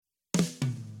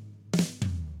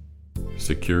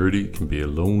Cybersecurity can be a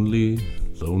lonely,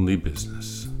 lonely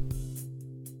business.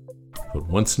 But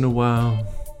once in a while,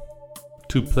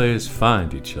 two players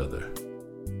find each other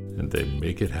and they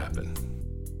make it happen.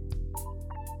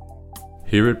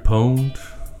 Here at Pwned,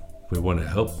 we want to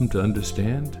help them to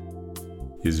understand,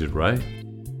 is it right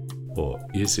or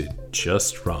is it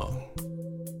just wrong?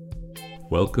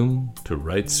 Welcome to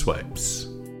Rickhouse Swipes.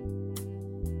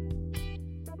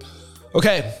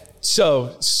 Okay,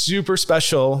 so super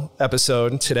special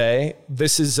episode today.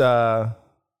 This is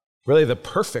really the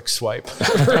perfect swipe.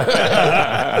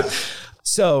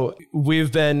 So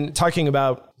we've been talking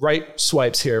about Rickhouse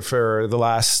Swipes here for the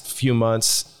last few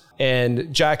months,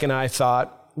 and Jack and I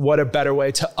thought, what a better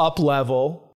way to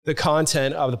up-level the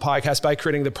content of the podcast by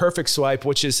creating the perfect swipe,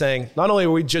 which is saying, not only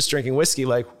are we just drinking whiskey,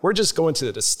 like we're just going to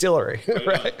the distillery,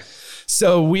 right?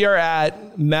 So we are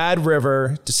at Mad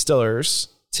River Distillers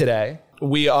today.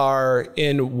 We are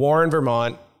in Warren,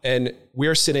 Vermont, and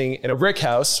we're sitting in a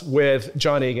Rickhouse with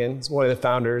John Egan, one of the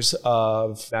founders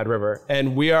of Mad River.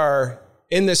 And we are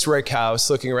in this Rickhouse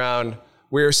looking around.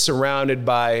 We're surrounded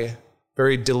by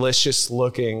very delicious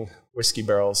looking whiskey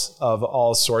barrels of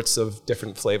all sorts of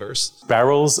different flavors.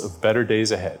 Barrels of better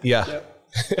days ahead. Yeah.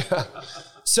 Yep.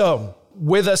 So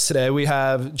with us today, we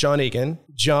have John Egan.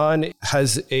 John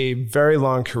has a very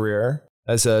long career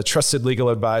as a trusted legal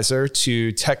advisor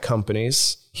to tech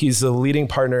companies. He's the leading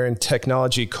partner and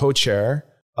technology co-chair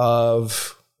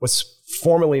of what's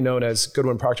formerly known as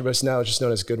Goodwin Procter, but it's now just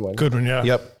known as Goodwin. Goodwin, yeah.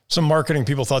 Yep. Some marketing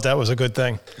people thought that was a good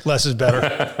thing. Less is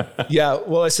better. Yeah,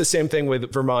 well, it's the same thing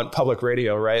with Vermont Public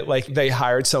Radio, right? Like they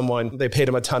hired someone, they paid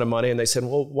him a ton of money, and they said,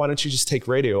 well, why don't you just take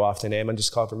radio off the name and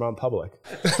just call it Vermont Public?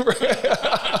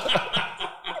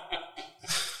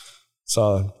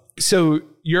 So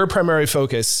your primary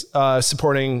focus,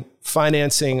 supporting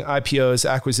financing, IPOs,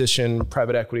 acquisition,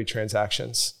 private equity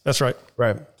transactions. That's right.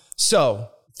 Right. So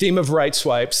theme of Rickhouse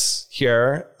Swipes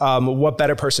here. What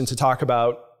better person to talk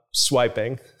about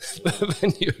swiping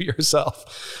than you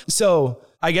yourself? So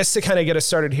I guess to kind of get us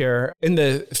started here, in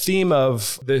the theme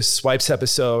of this Swipes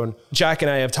episode, Jack and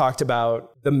I have talked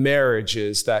about the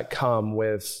marriages that come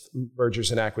with mergers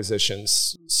and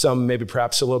acquisitions. Some maybe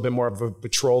perhaps a little bit more of a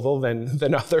betrothal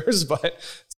than others. But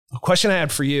a question I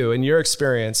had for you, in your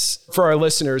experience, for our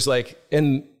listeners, like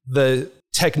in the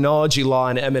technology law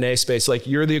and M&A space, like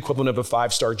you're the equivalent of a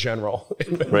 5-star general.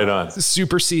 Right on.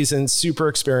 Super seasoned, super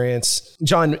experienced.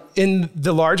 John, in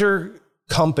the larger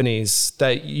companies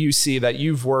that you see that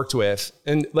you've worked with,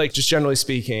 and like just generally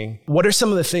speaking, what are some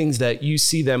of the things that you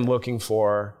see them looking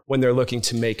for when they're looking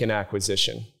to make an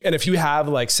acquisition? And if you have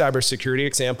like cybersecurity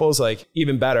examples, like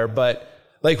even better, but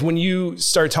like when you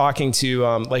start talking to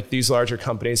like these larger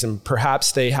companies and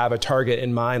perhaps they have a target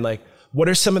in mind, like what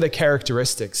are some of the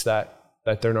characteristics that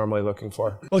they're normally looking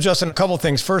for? Well, Justin, a couple of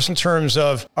things. First, in terms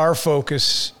of our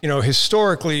focus,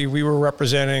 historically, we were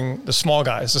representing the small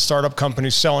guys, the startup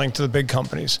companies selling to the big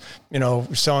companies.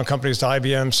 Selling companies to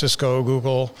IBM, Cisco,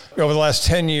 Google. Over the last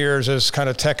 10 years, as kind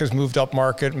of tech has moved up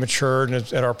market, matured,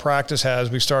 and our practice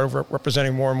has, we started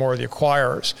representing more and more of the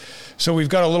acquirers. So we've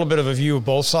got a little bit of a view of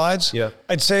both sides. Yeah.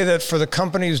 I'd say that for the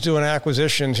companies doing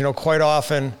acquisitions, quite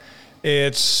often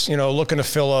it's, looking to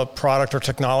fill a product or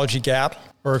technology gap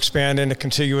or expand into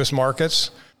contiguous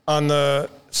markets. On the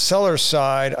seller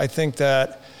side, I think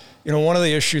that, one of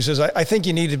the issues is I think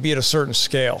you need to be at a certain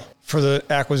scale for the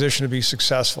acquisition to be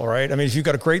successful, right? I mean, if you've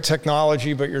got a great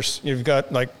technology, but you've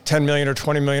got like $10 million or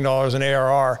 $20 million in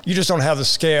ARR, you just don't have the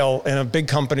scale. In a big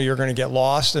company, you're going to get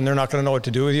lost and they're not going to know what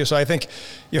to do with you. So I think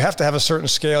you have to have a certain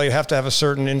scale, you have to have a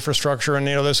certain infrastructure. And,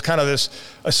 there's kind of this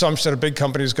assumption that a big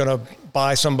company is going to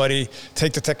buy somebody,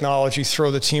 take the technology, throw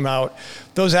the team out.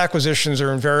 Those acquisitions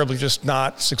are invariably just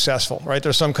not successful, right?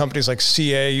 There's some companies like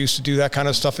CA used to do that kind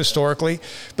of stuff historically,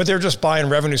 but they're just buying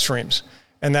revenue streams.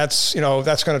 And that's going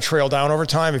to trail down over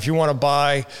time. If you want to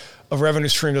buy a revenue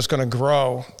stream that's going to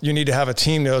grow, you need to have a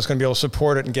team that's going to be able to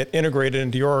support it and get integrated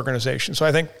into your organization. So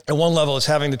I think at one level it's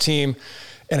having the team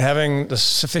and having the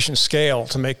sufficient scale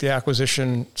to make the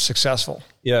acquisition successful.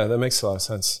 Yeah, that makes a lot of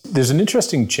sense. There's an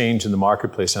interesting change in the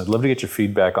marketplace, and I'd love to get your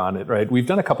feedback on it, right? We've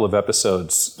done a couple of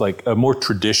episodes, like a more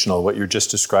traditional, what you're just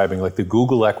describing, like the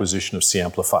Google acquisition of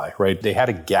Samplify, right? They had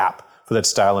a gap for that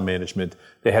style of management.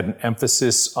 They had an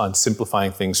emphasis on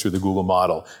simplifying things through the Google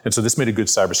model. And so this made a good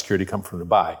cybersecurity company for them to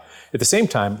buy. At the same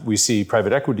time, we see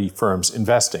private equity firms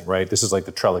investing, right? This is like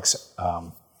the Trellix,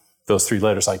 those 3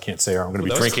 letters I can't say, or I'm going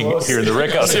to be drinking here in the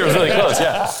Rickhouse. It was really close,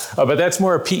 yeah. But that's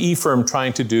more a PE firm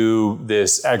trying to do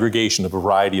this aggregation, a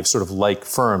variety of sort of like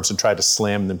firms and try to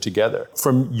slam them together.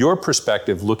 From your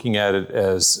perspective, looking at it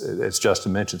as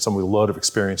Justin mentioned, someone with a lot of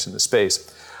experience in the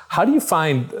space, How do you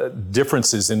find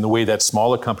differences in the way that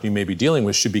smaller company may be dealing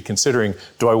with, should be considering,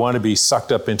 do I want to be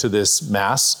sucked up into this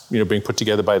mass, being put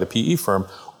together by the PE firm,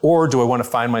 or do I want to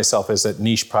find myself as that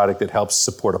niche product that helps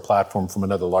support a platform from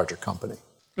another larger company?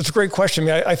 It's a great question.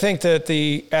 I think that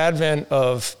the advent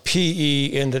of PE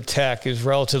into tech is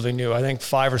relatively new. I think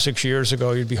 5 or 6 years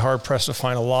ago, you'd be hard pressed to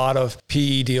find a lot of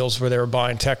PE deals where they were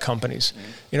buying tech companies,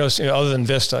 other than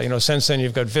Vista. Since then,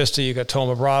 you've got Vista, you've got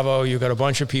Thoma Bravo, you've got a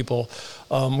bunch of people.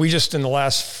 We just, in the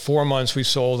last 4 months, we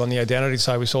sold on the identity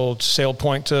side, we sold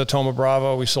SailPoint to Thoma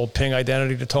Bravo, we sold Ping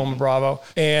Identity to Thoma Bravo.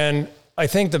 And I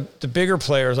think the bigger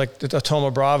players like the Thoma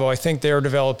Bravo, I think they're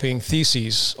developing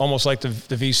theses, almost like the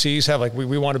VCs have, like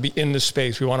we want to be in this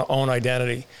space, we want to own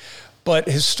identity. But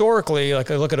historically, like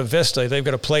I look at a Vista, they've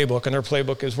got a playbook, and their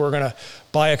playbook is we're going to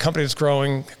buy a company that's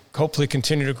growing, hopefully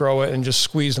continue to grow it, and just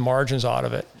squeeze the margins out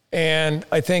of it. And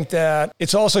I think that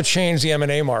it's also changed the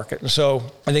M&A market. And so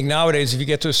I think nowadays, if you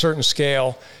get to a certain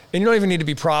scale, and you don't even need to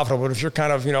be profitable, but if you're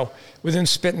kind of, within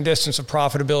spitting distance of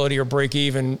profitability or break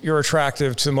even, you're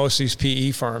attractive to most of these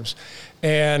PE firms.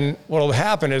 And what will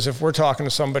happen is if we're talking to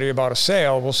somebody about a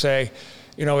sale, we'll say,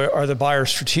 are the buyers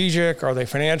strategic? Are they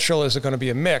financial? Is it going to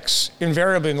be a mix?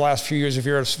 Invariably in the last few years, if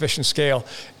you're at a sufficient scale,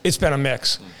 it's been a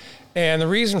mix. And the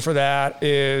reason for that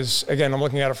is, again, I'm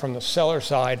looking at it from the seller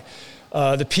side.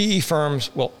 The PE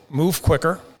firms will move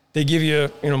quicker. They give you,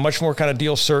 much more kind of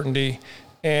deal certainty,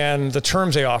 and the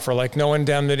terms they offer, like no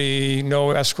indemnity, no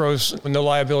escrows, no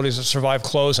liabilities that survive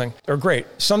closing, they're great.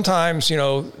 Sometimes,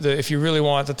 if you really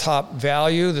want the top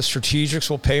value, the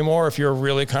strategics will pay more if you're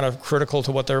really kind of critical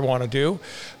to what they want to do.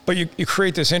 But you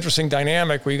create this interesting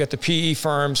dynamic where you get the PE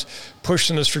firms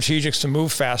pushing the strategics to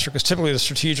move faster, because typically the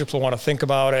strategics will want to think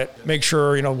about it, make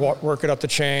sure, work it up the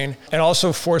chain, and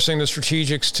also forcing the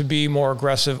strategics to be more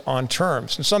aggressive on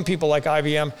terms. And some people like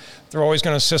IBM, they're always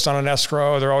going to insist on an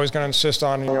escrow, they're always going to insist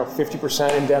on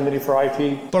 50% indemnity for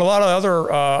IP. But a lot of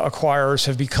other acquirers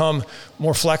have become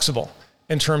more flexible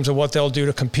in terms of what they'll do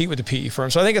to compete with the PE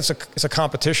firm. So I think it's a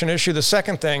competition issue. The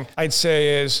second thing I'd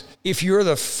say is, if you're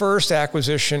the first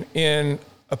acquisition in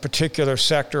a particular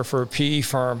sector for a PE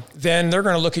firm, then they're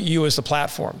going to look at you as the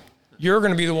platform. You're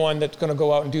going to be the one that's going to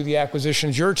go out and do the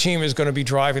acquisitions. Your team is going to be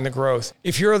driving the growth.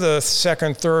 If you're the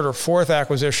second, third, or fourth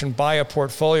acquisition by a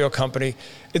portfolio company,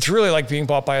 it's really like being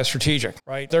bought by a strategic,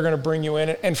 right? They're going to bring you in.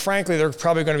 And frankly, they're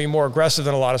probably going to be more aggressive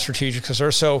than a lot of strategics, because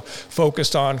they're so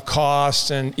focused on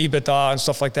cost and EBITDA and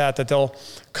stuff like that they'll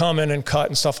come in and cut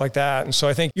and stuff like that. And so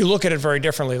I think you look at it very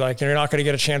differently. Like, you're not going to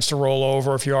get a chance to roll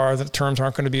over. If you are, the terms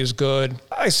aren't going to be as good.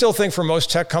 I still think for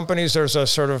most tech companies, there's a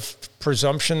sort of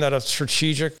presumption that a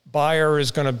strategic buyer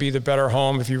is going to be the better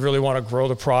home if you really want to grow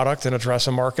the product and address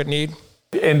a market need.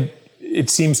 And it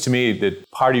seems to me that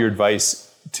part of your advice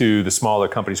to the smaller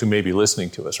companies who may be listening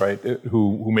to us, right,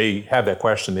 who may have that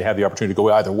question, they have the opportunity to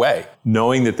go either way,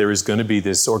 knowing that there is going to be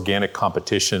this organic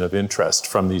competition of interest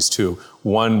from these two,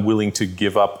 one willing to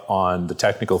give up on the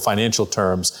technical financial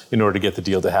terms in order to get the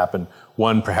deal to happen,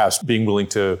 one perhaps being willing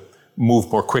to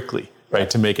move more quickly, right,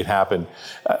 to make it happen.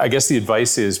 I guess the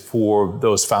advice is for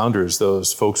those founders,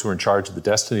 those folks who are in charge of the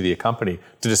destiny of the company,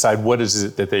 to decide what is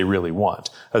it that they really want.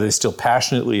 Are they still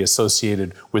passionately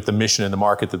associated with the mission and the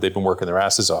market that they've been working their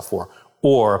asses off for?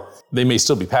 Or they may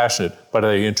still be passionate, but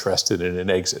are they interested in an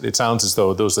exit? It sounds as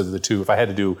though those are the two. If I had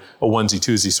to do a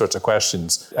onesie-twosie sorts of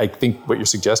questions, I think what you're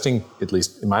suggesting, at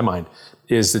least in my mind,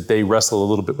 is that they wrestle a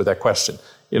little bit with that question.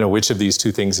 Which of these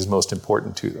two things is most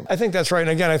important to them? I think that's right. And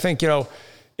again, I think,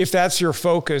 if that's your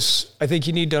focus, I think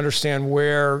you need to understand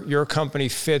where your company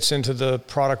fits into the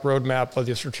product roadmap of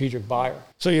the strategic buyer.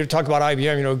 So you talk about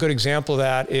IBM, a good example of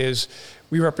that is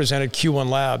we represented Q1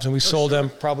 Labs, and we sold them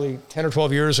probably 10 or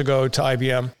 12 years ago to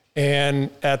IBM.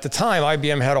 And at the time,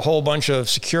 IBM had a whole bunch of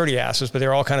security assets, but they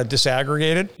were all kind of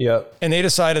disaggregated. Yep. And they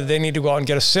decided they need to go out and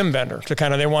get a SIM vendor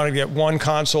they wanted to get one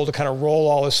console to kind of roll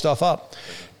all this stuff up.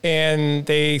 And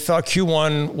they thought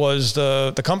Q1 was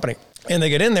the company. And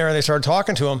they get in there and they started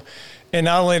talking to them. And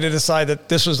not only did they decide that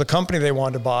this was the company they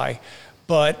wanted to buy,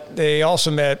 but they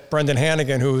also met Brendan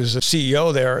Hannigan, who was the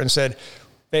CEO there, and said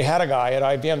they had a guy at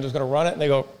IBM that was going to run it. And they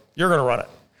go, you're going to run it.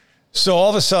 So all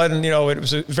of a sudden, it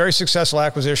was a very successful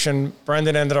acquisition.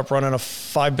 Brendan ended up running a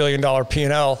 $5 billion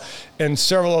P&L. And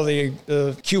several of the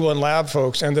Q1 Lab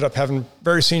folks ended up having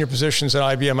very senior positions at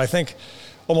IBM. I think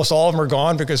almost all of them are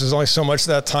gone because there's only so much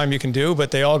that time you can do,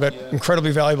 but they all got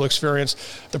incredibly valuable experience.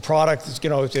 The product,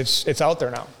 it's out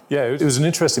there now. Yeah, it was an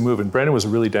interesting move, and Brandon was a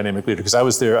really dynamic leader because I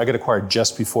was there. I got acquired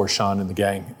just before Sean and the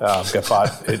gang got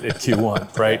bought at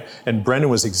Q1, right? And Brendan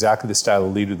was exactly the style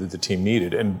of leader that the team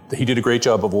needed, and he did a great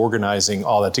job of organizing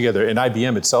all that together. And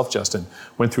IBM itself, Justin,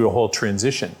 went through a whole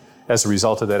transition as a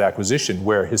result of that acquisition,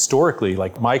 where historically,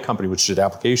 like my company, which did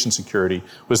application security,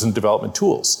 was in development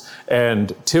tools.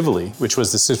 And Tivoli, which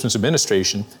was the systems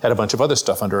administration, had a bunch of other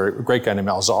stuff under a great guy named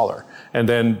Al Zoller. And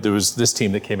then there was this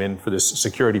team that came in for this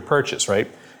security purchase,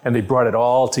 right? And they brought it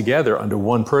all together under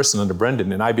one person, under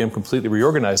Brendan, and IBM completely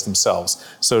reorganized themselves.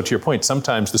 So to your point,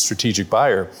 sometimes the strategic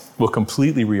buyer will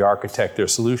completely re-architect their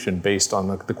solution based on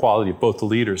the quality of both the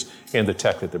leaders and the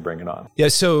tech that they're bringing on. Yeah,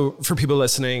 so for people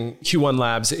listening, Q1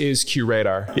 Labs is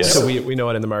QRadar. Yes. So we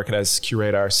know it in the market as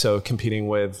QRadar, so competing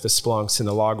with the Splunks and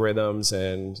the Logarithms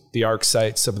and the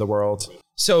ArcSights of the world.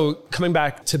 So coming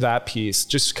back to that piece,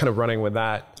 just kind of running with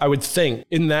that, I would think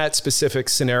in that specific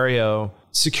scenario,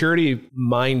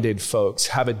 security-minded folks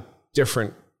have a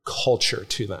different culture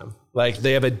to them. Like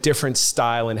they have a different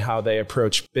style in how they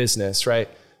approach business, right?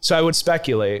 So I would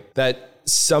speculate that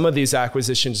some of these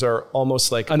acquisitions are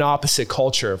almost like an opposite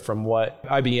culture from what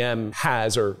IBM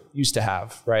has or used to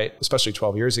have, right? Especially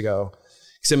 12 years ago.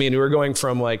 Because I mean, we were going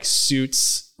from like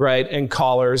suits, right, and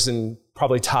collars and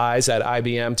probably ties at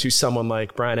IBM to someone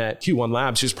like Brian at Q1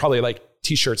 Labs, who's probably like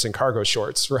t-shirts and cargo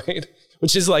shorts, right?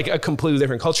 Which is like a completely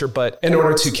different culture. But in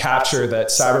order to capture that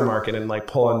cyber market and like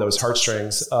pull on those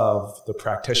heartstrings of the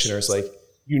practitioners, like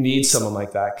you need someone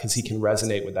like that because he can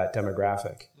resonate with that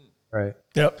demographic, right?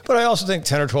 Yep. But I also think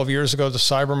 10 or 12 years ago, the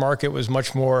cyber market was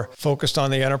much more focused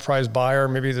on the enterprise buyer,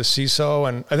 maybe the CISO.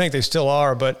 And I think they still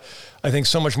are, but I think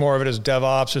so much more of it is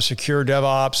DevOps or secure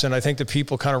DevOps. And I think the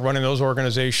people kind of running those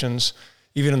organizations,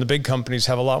 even in the big companies,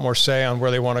 have a lot more say on where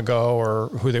they want to go or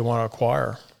who they want to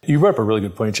acquire. You brought up a really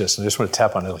good point, Justin. I just want to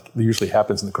tap on it like it usually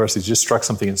happens in the course. It just struck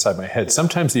something inside my head.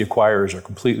 Sometimes the acquirers are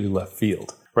completely left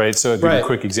field, right? So I'll give you a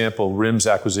quick example, RIM's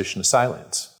acquisition of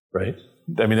Cylance, right?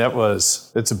 I mean,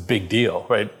 that's a big deal,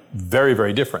 right? Very,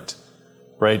 very different,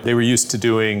 right? They were used to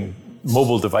doing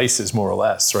mobile devices more or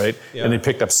less, right? Yeah. And they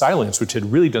picked up Cylance, which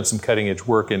had really done some cutting edge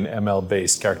work in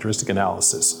ML-based characteristic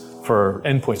analysis for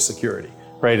endpoint security.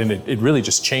 Right, and it really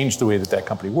just changed the way that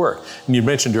company worked. And you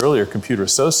mentioned earlier Computer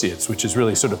Associates, which is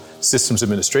really sort of systems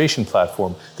administration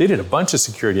platform. They did a bunch of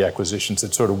security acquisitions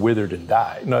that sort of withered and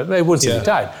died. No, they wouldn't say they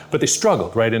died, but they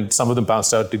struggled, right? And some of them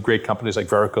bounced out, did great companies like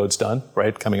Vericode's done,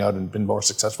 right? Coming out and been more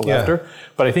successful after.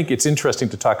 But I think it's interesting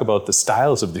to talk about the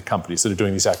styles of the companies that are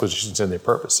doing these acquisitions and their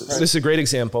purposes. Right. This is a great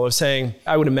example of saying,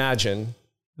 I would imagine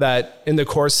that in the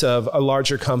course of a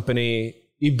larger company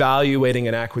evaluating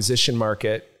an acquisition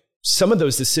market, some of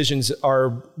those decisions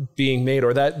are being made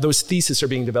or that those theses are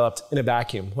being developed in a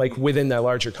vacuum, like within that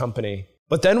larger company.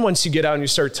 But then once you get out and you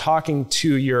start talking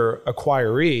to your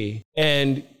acquiree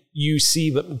and you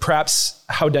see perhaps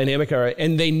how dynamic they are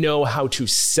and they know how to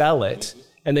sell it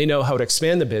and they know how to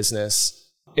expand the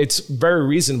business, it's very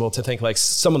reasonable to think like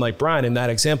someone like Brian in that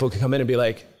example could come in and be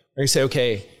like, or you say,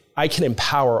 okay, I can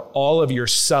empower all of your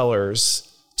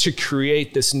sellers to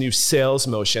create this new sales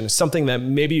motion, something that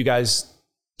maybe you guys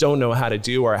don't know how to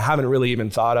do or haven't really even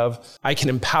thought of. I can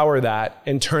empower that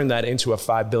and turn that into a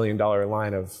 $5 billion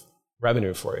line of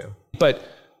revenue for you. But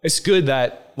it's good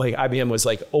that like IBM was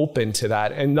like open to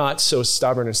that and not so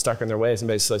stubborn and stuck in their ways and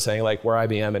basically saying like, we're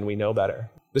IBM and we know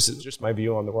better. This is just my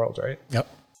view on the world, right? Yep.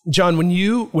 John, when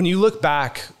you look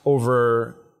back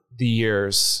over the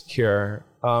years here,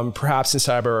 perhaps in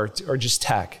cyber or just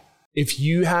tech, if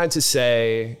you had to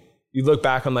say, you look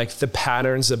back on like the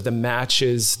patterns of the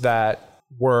matches that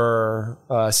were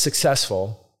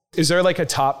successful, is there like a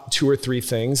top 2 or 3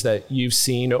 things that you've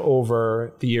seen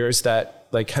over the years that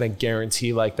like kind of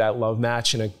guarantee like that love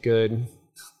match and a good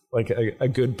like a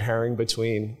good pairing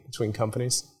between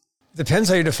companies? Depends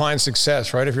how you define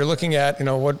success, right? If you're looking at,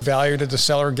 what value did the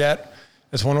seller get,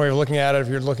 that's one way of looking at it. If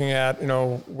you're looking at,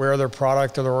 where their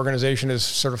product or their organization is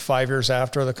sort of 5 years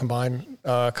after the combined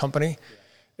company,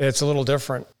 it's a little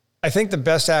different. I think the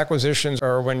best acquisitions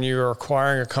are when you're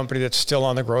acquiring a company that's still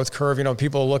on the growth curve.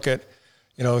 People look at,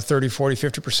 30, 40,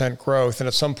 50% growth. And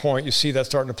at some point you see that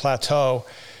starting to plateau.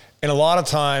 And a lot of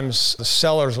times the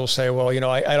sellers will say, well,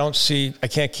 I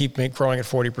can't keep growing at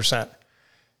 40%.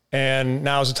 And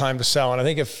now's the time to sell. And I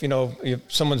think if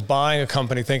someone's buying a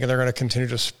company thinking they're going to continue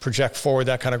to project forward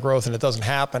that kind of growth and it doesn't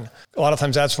happen, a lot of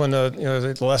times that's when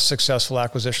the less successful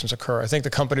acquisitions occur. I think the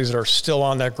companies that are still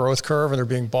on that growth curve and they're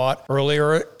being bought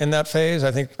earlier in that phase,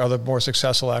 I think are the more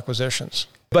successful acquisitions.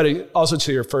 But also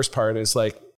to your first part is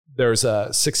like, there's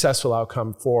a successful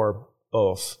outcome for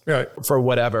both, right, for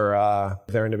whatever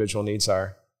their individual needs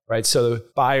are. Right. So the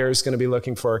buyer is going to be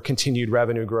looking for continued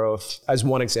revenue growth as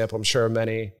one example. I'm sure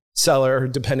many seller,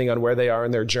 depending on where they are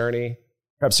in their journey,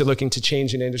 perhaps they're looking to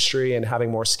change an industry and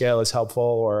having more scale is helpful,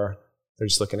 or they're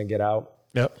just looking to get out.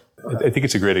 Yep. I think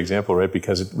it's a great example, right?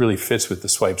 Because it really fits with the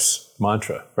Swipes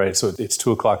mantra, right? So it's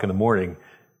 2:00 in the morning.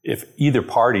 if either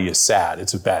party is sad,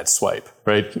 it's a bad swipe,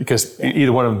 right? Because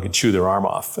either one of them can chew their arm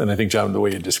off. And I think, John, the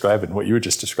way you describe it and what you were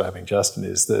just describing, Justin,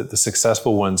 is the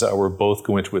successful ones are where both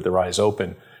go into it with their eyes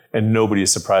open and nobody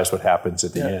is surprised what happens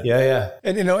at the end. Yeah.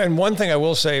 And, and one thing I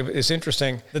will say is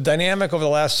interesting, the dynamic over the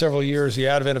last several years, the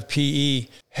advent of PE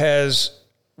has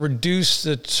reduced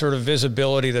the sort of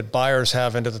visibility that buyers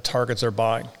have into the targets they're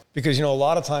buying. Because, a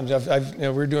lot of times we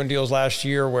were doing deals last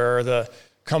year where the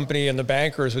company and the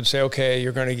bankers would say, okay,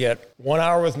 you're going to get 1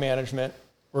 hour with management.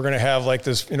 We're going to have like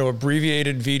this,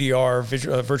 abbreviated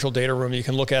VDR, virtual data room. You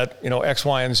can look at, X,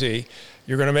 Y, and Z.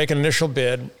 You're going to make an initial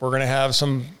bid. We're going to have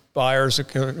some buyers.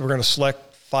 We're going to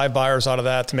select 5 buyers out of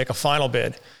that to make a final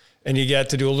bid. And you get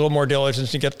to do a little more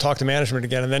diligence. You get to talk to management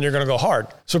again, and then you're going to go hard.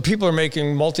 So people are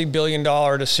making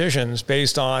multi-billion-dollar decisions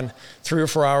based on 3 or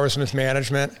 4 hours with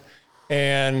management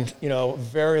and,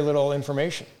 very little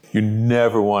information. You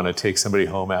never want to take somebody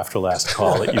home after last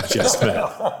call that you've just met,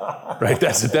 right?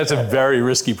 That's a very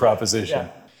risky proposition.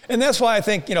 Yeah. And that's why I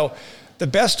think, the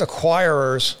best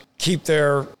acquirers keep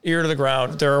their ear to the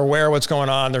ground. They're aware of what's going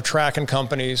on. They're tracking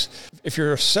companies. If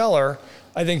you're a seller,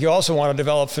 I think you also want to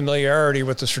develop familiarity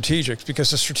with the strategics, because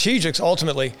the strategics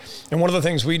ultimately, and one of the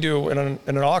things we do in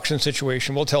an auction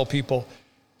situation, we'll tell people,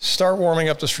 start warming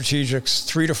up the strategics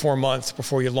 3 to 4 months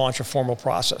before you launch a formal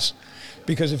process.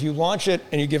 Because if you launch it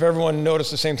and you give everyone notice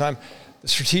at the same time, the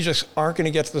strategics aren't going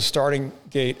to get to the starting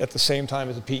gate at the same time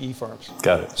as the PE firms.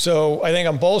 Got it. So I think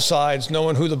on both sides,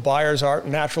 knowing who the buyers are,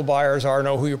 natural buyers are,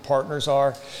 know who your partners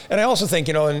are. And I also think,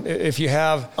 if you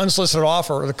have unsolicited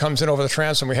offer that comes in over the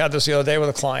transom, we had this the other day with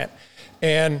a client,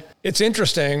 and it's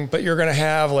interesting, but you're going to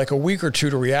have like a week or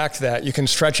 2 to react to that. You can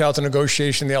stretch out the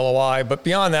negotiation, the LOI, but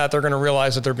beyond that, they're going to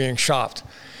realize that they're being shopped.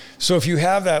 So if you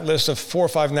have that list of 4 or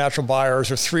 5 natural buyers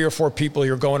or 3 or 4 people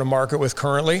you're going to market with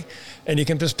currently, and you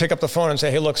can just pick up the phone and say,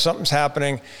 hey, look, something's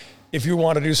happening. If you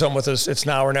want to do something with us, it's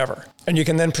now or never. And you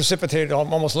can then precipitate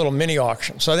almost a little mini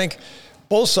auction. So I think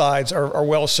both sides are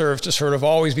well served to sort of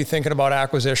always be thinking about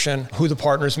acquisition, who the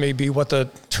partners may be, what the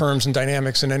terms and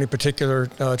dynamics in any particular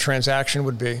transaction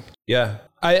would be. Yeah.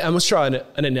 I almost draw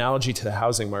an analogy to the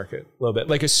housing market a little bit,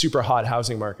 like a super hot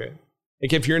housing market.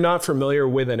 Like if you're not familiar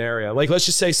with an area, like let's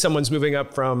just say someone's moving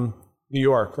up from New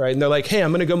York, right? And they're like, hey,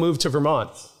 I'm going to go move to Vermont,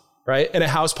 right? And a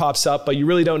house pops up, but you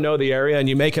really don't know the area, and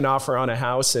you make an offer on a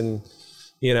house and,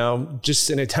 just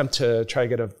an attempt to try to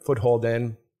get a foothold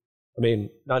in. I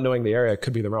mean, not knowing the area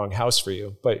could be the wrong house for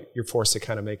you, but you're forced to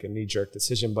kind of make a knee-jerk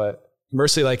decision. But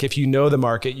conversely, like if you know the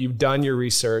market, you've done your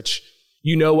research,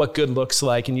 you know what good looks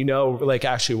like, and you know like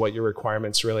actually what your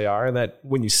requirements really are, and that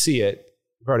when you see it,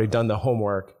 you've already done the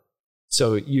homework.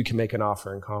 So you can make an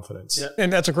offer in confidence. Yeah.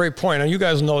 And that's a great point. And you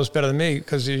guys know this better than me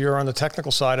because you're on the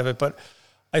technical side of it. But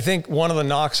I think one of the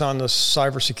knocks on the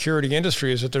cybersecurity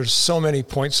industry is that there's so many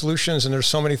point solutions and there's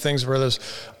so many things where there's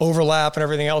overlap and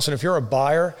everything else. And if you're a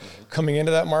buyer coming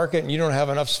into that market and you don't have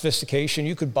enough sophistication,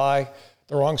 you could buy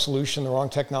the wrong solution, the wrong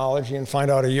technology, and find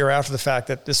out a year after the fact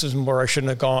that this is where I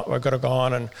shouldn't have gone, or could have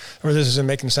gone, or this isn't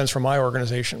making sense for my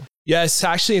organization. Yeah, it's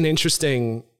actually an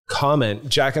interesting comment.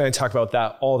 Jack and I talk about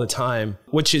that all the time,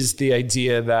 which is the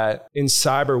idea that in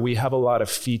cyber, we have a lot of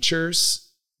features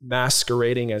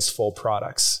masquerading as full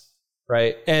products,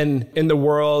 right? And in the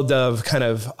world of kind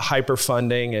of hyper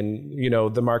funding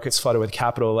and, the market's flooded with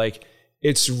capital, like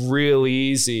it's real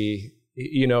easy,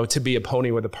 to be a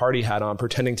pony with a party hat on,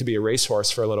 pretending to be a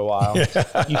racehorse for a little while.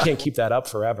 Yeah. You can't keep that up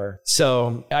forever.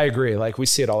 So I agree. Like we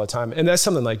see it all the time. And that's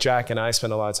something like Jack and I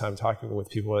spend a lot of time talking with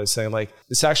people is saying like,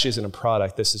 this actually isn't a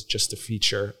product. This is just a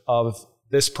feature of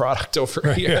this product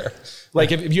over here.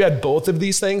 Like if you had both of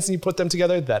these things and you put them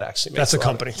together, that actually makes that's a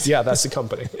company. Yeah, that's a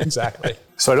company. Exactly.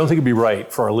 So I don't think it'd be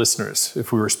right for our listeners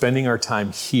if we were spending our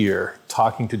time here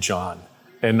talking to John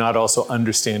and not also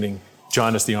understanding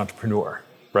John as the entrepreneur.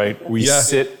 Right? We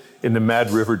sit in the Mad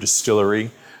River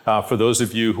Distillery. For those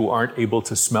of you who aren't able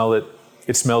to smell it,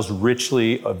 it smells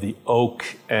richly of the oak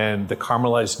and the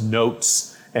caramelized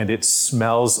notes, and it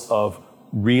smells of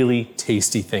really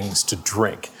tasty things to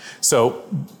drink. So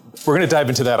we're going to dive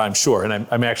into that, I'm sure, and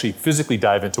I'm actually physically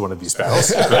dive into one of these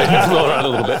barrels, right? Roll around a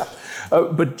little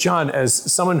bit. But John, as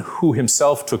someone who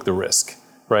himself took the risk,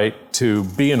 right, to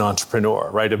be an entrepreneur,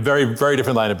 right, a very, very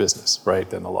different line of business, right,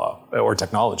 than the law or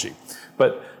technology.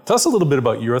 But tell us a little bit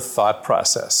about your thought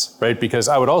process, right? Because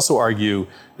I would also argue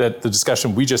that the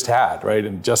discussion we just had, right,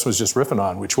 and Justin was just riffing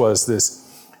on, which was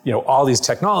this, all these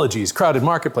technologies, crowded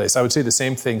marketplace. I would say the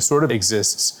same thing sort of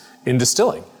exists in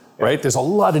distilling. right? There's a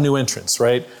lot of new entrants,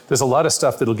 right? There's a lot of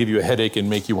stuff that'll give you a headache and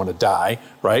make you want to die,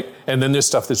 right? And then there's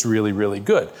stuff that's really, really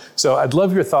good. So I'd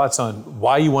love your thoughts on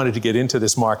why you wanted to get into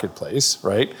this marketplace,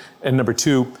 right? And number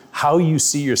two, how you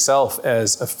see yourself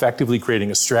as effectively creating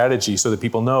a strategy so that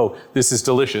people know this is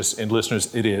delicious, and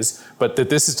listeners, it is, but that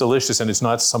this is delicious and it's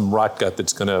not some rot gut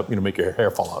that's going to make your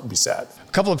hair fall out and be sad.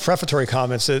 A couple of prefatory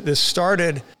comments. This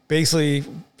started basically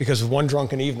because of one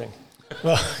drunken evening.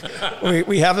 Well,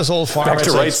 we have this old farm. Back to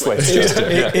Rickhouse Swipes.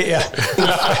 Yeah.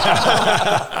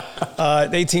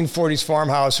 The 1840s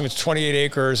farmhouse, and it was 28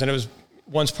 acres, and it was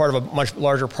once part of a much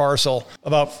larger parcel.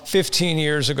 About 15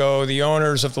 years ago, the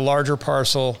owners of the larger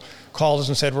parcel called us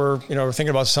and said, we're thinking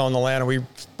about selling the land, and we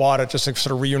bought it just to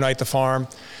sort of reunite the farm.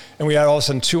 And we had all of a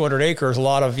sudden 200 acres, a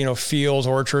lot of, fields,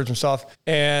 orchards and stuff.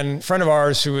 And a friend of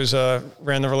ours who was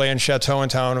ran the Relais and Chateau in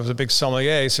town, was a big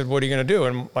sommelier, said, what are you going to do?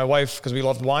 And my wife, because we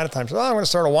loved wine at the time, said, I'm going to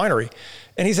start a winery.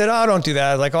 And he said, don't do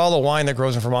that. Like, all the wine that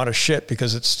grows in Vermont is shit,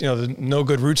 because it's, no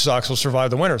good rootstocks will survive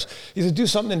the winters. He said, do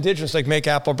something indigenous, like make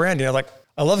apple brandy. And I'm like,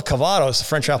 I love Cavados, the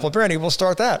French apple brandy. We'll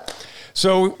start that.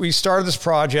 So we started this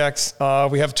project.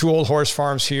 We have 2 old horse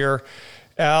farms here.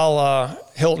 Al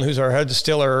Hilton, who's our head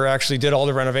distiller, actually did all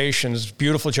the renovations.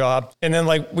 Beautiful job. And then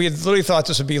we had literally thought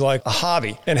this would be like a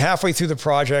hobby. And halfway through the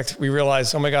project, we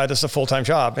realized, oh my God, this is a full-time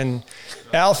job. And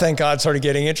Al, thank God, started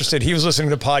getting interested. He was listening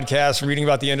to podcasts, reading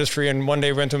about the industry. And one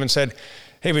day we went to him and said,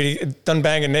 hey, we done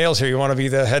banging nails here. You want to be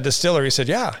the head distiller? He said,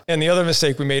 yeah. And the other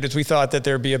mistake we made is we thought that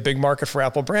there'd be a big market for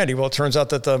apple brandy. Well, it turns out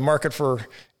that the market for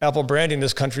apple brandy in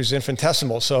this country is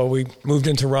infinitesimal. So we moved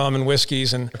into rum and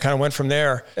whiskeys and kind of went from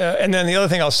there. And then the other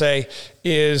thing I'll say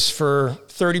is, for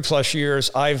 30 plus years,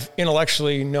 I've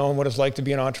intellectually known what it's like to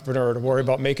be an entrepreneur, to worry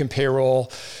about making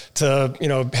payroll, to,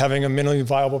 having a minimally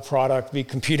viable product, be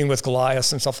competing with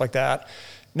Goliaths and stuff like that.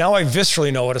 Now I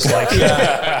viscerally know what it's like.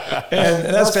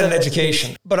 And that's been an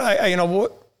education. But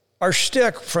our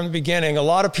shtick from the beginning, a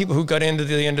lot of people who got into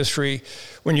the industry,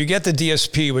 when you get the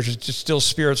DSP, which is distilled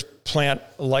spirits plant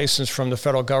license from the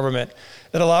federal government,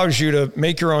 it allows you to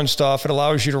make your own stuff. It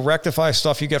allows you to rectify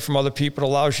stuff you get from other people. It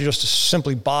allows you just to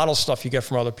simply bottle stuff you get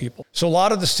from other people. So a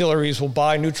lot of distilleries will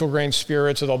buy neutral grain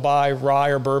spirits, or they'll buy rye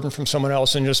or bourbon from someone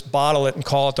else and just bottle it and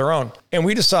call it their own. And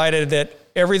we decided that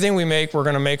everything we make, we're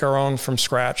going to make our own from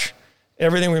scratch.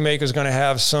 Everything we make is going to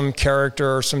have some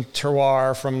character, some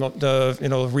terroir from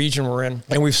the region we're in.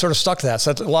 And we've sort of stuck to that.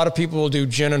 So a lot of people will do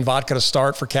gin and vodka to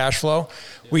start for cash flow.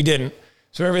 We didn't.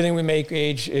 So everything we make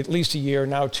age at least a year,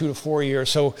 now 2 to 4 years.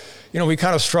 So, we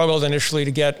kind of struggled initially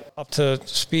to get up to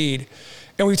speed.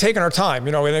 And we've taken our time.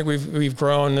 I think we've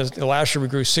grown. Last year we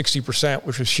grew 60%,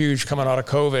 which was huge coming out of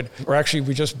COVID.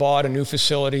 We just bought a new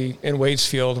facility in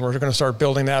Waitsfield, and we're going to start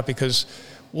building that because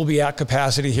we'll be at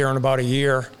capacity here in about a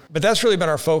year. But that's really been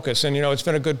our focus. And, it's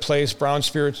been a good place. Brown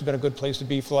Spirits has been a good place to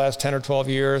be for the last 10 or 12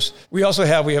 years. We also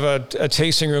have a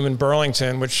tasting room in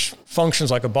Burlington, which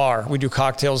functions like a bar. We do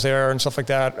cocktails there and stuff like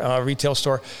that, retail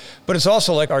store. But it's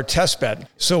also like our test bed.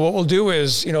 So what we'll do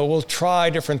is, we'll try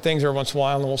different things every once in a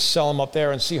while, and we'll sell them up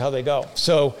there and see how they go.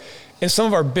 So in some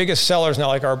of our biggest sellers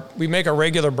now, we make a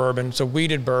regular bourbon. It's a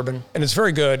wheated bourbon, and it's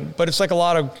very good. But it's like a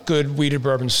lot of good wheated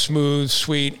bourbon, smooth,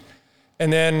 sweet.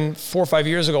 And then 4 or 5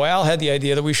 years ago, Al had the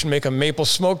idea that we should make a maple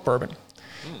smoked bourbon.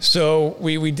 So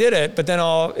we did it, but then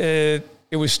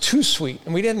it was too sweet.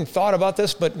 And we hadn't thought about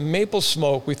this, but maple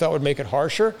smoke we thought would make it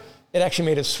harsher. It actually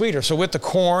made it sweeter. So with the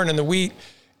corn and the wheat,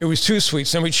 it was too sweet.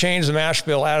 So then we changed the mash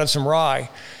bill, added some rye.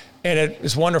 And it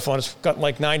is wonderful. And it's gotten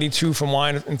like 92 from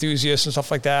wine enthusiasts and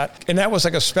stuff like that. And that was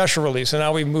like a special release. And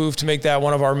now we moved to make that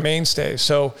one of our mainstays.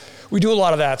 So we do a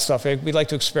lot of that stuff. We like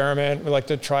to experiment. We like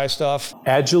to try stuff.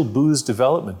 Agile booze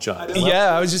development, John.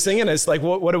 Yeah, I was just thinking, it's like,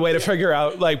 what a way to figure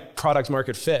out product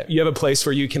market fit. You have a place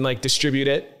where you can distribute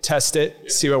it, test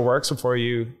it, see what works before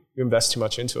you invest too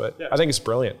much into it. Yeah. I think it's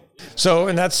brilliant. So,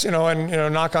 and that's,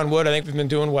 knock on wood, I think we've been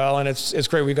doing well. And it's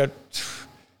great. We've got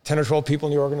 10 or 12 people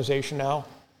in the organization now.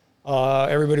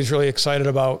 Everybody's really excited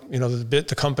about,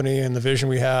 the company and the vision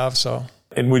we have. So,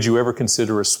 and would you ever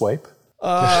consider a swipe?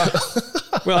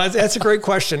 Well, that's a great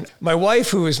question. My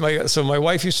wife, my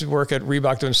wife used to work at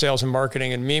Reebok doing sales and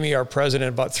marketing, and Mimi, our president,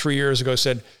 about 3 years ago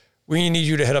said, we need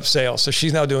you to head up sales. So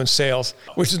she's now doing sales,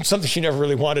 which is something she never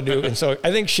really wanted to do. And so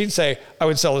I think she'd say, I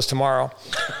would sell this tomorrow.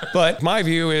 But my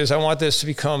view is I want this to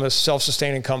become a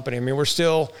self-sustaining company. I mean, we're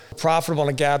still profitable on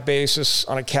a GAAP basis,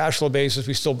 on a cash flow basis.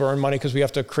 We still burn money because we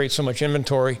have to create so much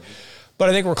inventory. But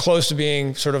I think we're close to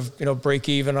being sort of, break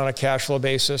even on a cash flow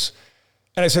basis.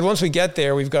 And I said, once we get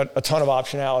there, we've got a ton of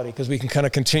optionality because we can kind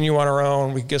of continue on our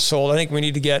own. We can get sold. I think we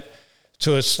need to get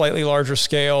to a slightly larger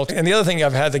scale. And the other thing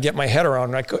I've had to get my head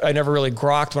around, I never really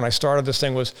grokked when I started this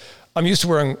thing, was I'm used to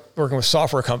working with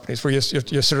software companies where you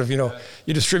sort of,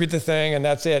 you distribute the thing and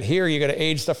that's it. Here, you got to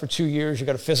age stuff for 2 years. You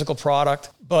got a physical product.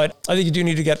 But I think you do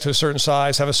need to get to a certain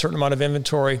size, have a certain amount of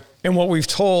inventory. And what we've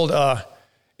told,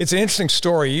 it's an interesting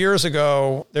story. Years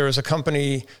ago, there was a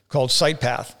company called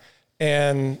SitePath.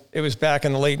 And it was back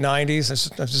in the late 90s. This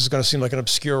is going to seem like an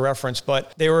obscure reference,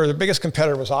 but the biggest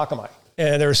competitor was Akamai.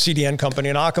 And they're a CDN company.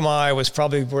 And Akamai was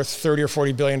probably worth $30 or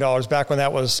 $40 billion back when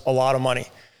that was a lot of money.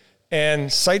 And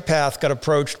SitePath got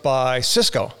approached by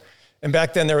Cisco. And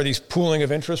back then there were these pooling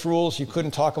of interest rules. You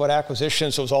couldn't talk about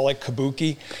acquisitions, so it was all like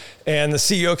kabuki. And the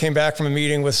CEO came back from a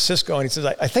meeting with Cisco and he says,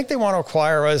 I think they want to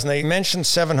acquire us. And they mentioned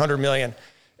 $700 million.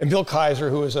 And Bill Kaiser,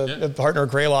 who was a partner of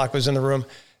Greylock, was in the room.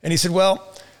 And he said,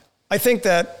 well, I think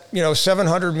that,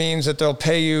 700 means that they'll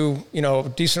pay you, a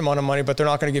decent amount of money, but they're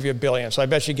not going to give you $1 billion. So I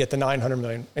bet you get the $900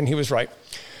 million. And he was right.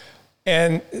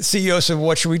 And the CEO said,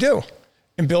 what should we do?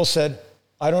 And Bill said,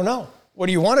 I don't know. What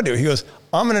do you want to do? He goes,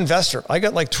 I'm an investor. I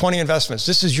got like 20 investments.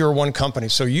 This is your one company.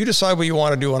 So you decide what you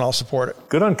want to do and I'll support it.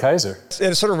 Good on Kaiser.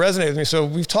 It sort of resonated with me. So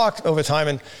we've talked over time,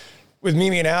 and with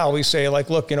Mimi and Al, we say like,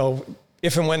 look,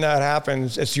 if and when that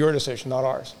happens, it's your decision, not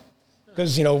ours.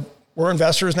 Because, we're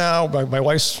investors now. My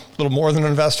wife's a little more than an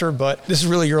investor, but this is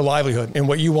really your livelihood. And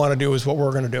what you want to do is what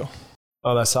we're going to do.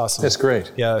 Oh, that's awesome. That's great.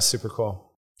 Yeah, that's super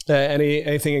cool.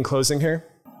 Anything in closing here?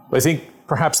 I think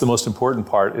perhaps the most important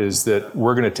part is that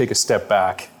we're going to take a step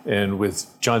back. And with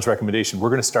John's recommendation, we're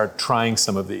going to start trying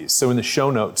some of these. So in the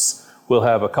show notes, we'll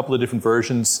have a couple of different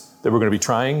versions that we're going to be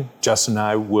trying. Justin and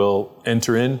I will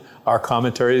enter in our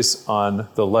commentaries on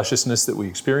the lusciousness that we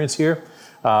experience here.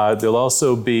 There'll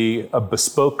also be a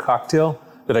bespoke cocktail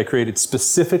that I created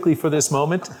specifically for this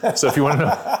moment. So if you want to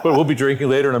know what we'll be drinking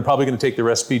later, and I'm probably going to take the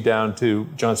recipe down to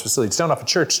John's facility. It's down off of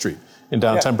Church Street in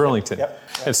downtown Burlington.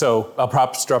 And so I'll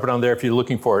perhaps drop it on there if you're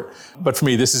looking for it. But for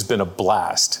me, this has been a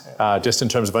blast, just in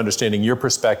terms of understanding your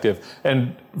perspective.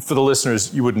 And for the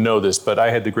listeners, you wouldn't know this, but I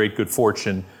had the great good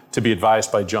fortune to be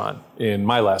advised by John in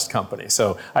my last company.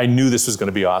 So I knew this was going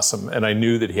to be awesome. And I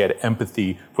knew that he had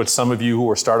empathy for what some of you who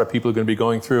are startup people are going to be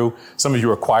going through. Some of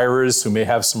you acquirers who may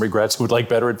have some regrets, who would like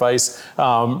better advice.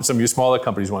 Some of you smaller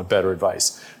companies want better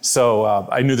advice. So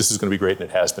I knew this was going to be great, and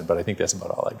it has been, but I think that's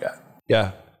about all I got.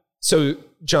 Yeah. So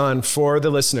John, for the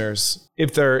listeners,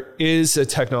 if there is a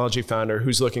technology founder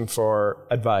who's looking for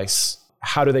advice,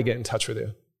 how do they get in touch with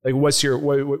you? Like what's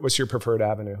your preferred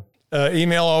avenue?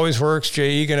 Email always works,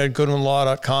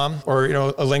 jegan@goodwinlaw.com, or, a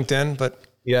LinkedIn, but.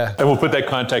 Yeah. And we'll put that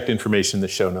contact information in the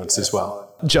show notes as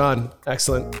well. John,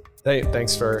 excellent.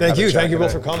 Thanks for Thank you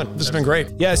both for coming. This has been great.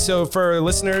 Yeah, so for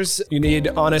listeners, you need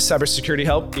honest cybersecurity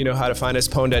help. You know how to find us,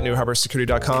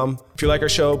 pwned@newharborsecurity.com. If you like our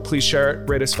show, please share it,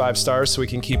 rate us 5 stars so we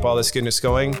can keep all this goodness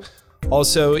going.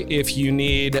 Also, if you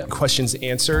need questions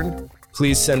answered,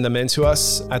 please send them in to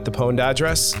us at the pwned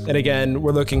address. And again,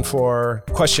 we're looking for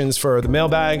questions for the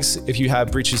mailbags. If you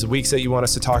have breaches of weeks that you want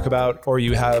us to talk about, or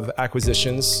you have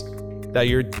acquisitions that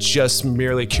you're just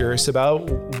merely curious about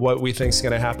what we think is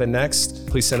going to happen next,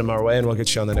 please send them our way and we'll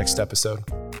get you on the next episode.